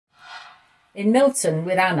In Milton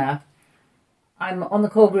with Anna, I'm on the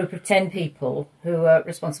core group of 10 people who are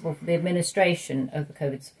responsible for the administration of the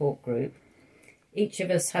COVID support group. Each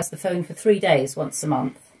of us has the phone for 3 days once a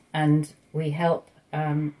month, and we help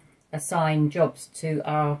assign jobs to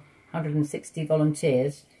our 160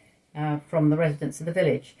 volunteers from the residents of the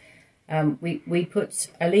village. We put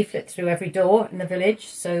a leaflet through every door in the village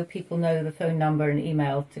so people know the phone number and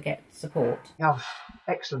email to get support. We have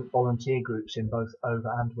excellent volunteer groups in both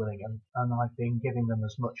Over and Willingham, and I've been giving them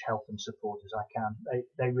as much help and support as I can.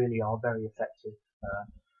 They really are very effective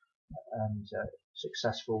and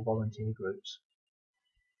successful volunteer groups.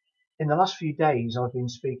 In the last few days, I've been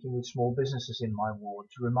speaking with small businesses in my ward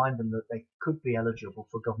to remind them that they could be eligible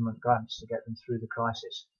for government grants to get them through the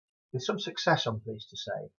crisis. With some success, I'm pleased to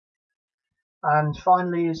say. And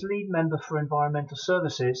finally, as lead member for environmental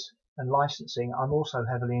services and licensing, I'm also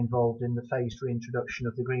heavily involved in the phased reintroduction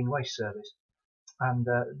of the Green Waste Service, and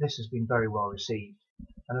this has been very well received.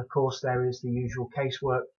 And of course there is the usual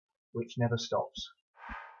casework which never stops.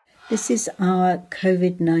 This is our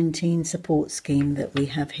COVID-19 support scheme that we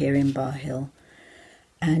have here in Bar Hill,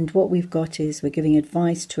 and what we've got is we're giving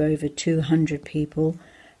advice to over 200 people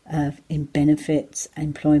in benefits,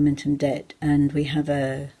 employment and debt, and we have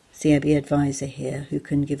a CIB advisor here who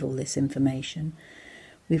can give all this information.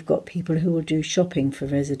 We've got people who will do shopping for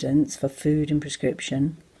residents for food and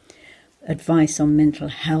prescription, advice on mental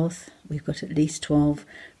health. We've got at least 12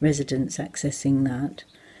 residents accessing that.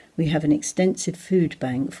 We have an extensive food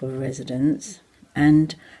bank for residents,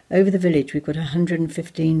 and over the village we've got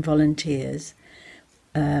 115 volunteers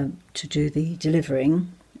to do the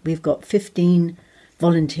delivering. We've got 15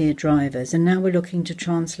 volunteer drivers, and now we're looking to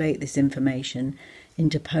translate this information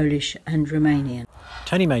into Polish and Romanian.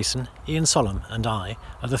 Tony Mason, Ian Sollum and I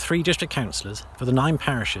are the 3 district councillors for the 9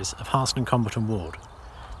 parishes of Harston and Comberton ward.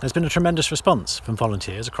 There's been a tremendous response from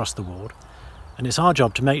volunteers across the ward, and it's our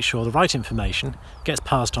job to make sure the right information gets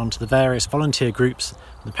passed on to the various volunteer groups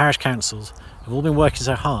and the parish councils who've all been working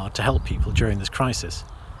so hard to help people during this crisis.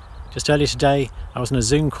 Just earlier today, I was on a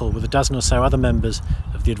Zoom call with a dozen or so other members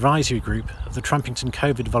of the advisory group of the Trumpington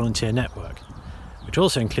COVID Volunteer Network, which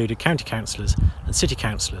also included county councillors and city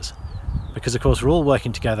councillors, because of course we're all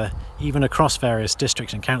working together, even across various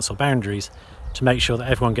district and council boundaries, to make sure that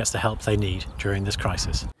everyone gets the help they need during this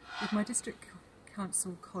crisis. With my district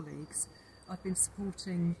council colleagues, I've been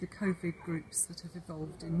supporting the COVID groups that have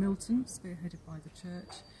evolved in Milton, spearheaded by the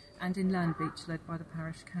church, and in Landbeach, led by the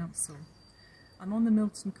parish council. I'm on the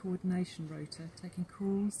Milton coordination rota, taking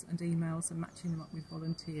calls and emails and matching them up with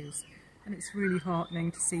volunteers. And it's really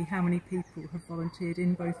heartening to see how many people have volunteered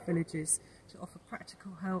in both villages to offer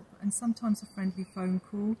practical help and sometimes a friendly phone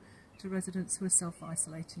call to residents who are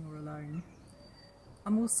self-isolating or alone.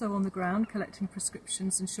 I'm also on the ground collecting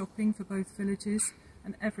prescriptions and shopping for both villages,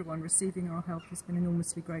 and everyone receiving our help has been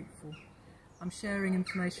enormously grateful. I'm sharing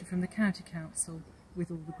information from the county council with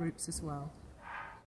all the groups as well.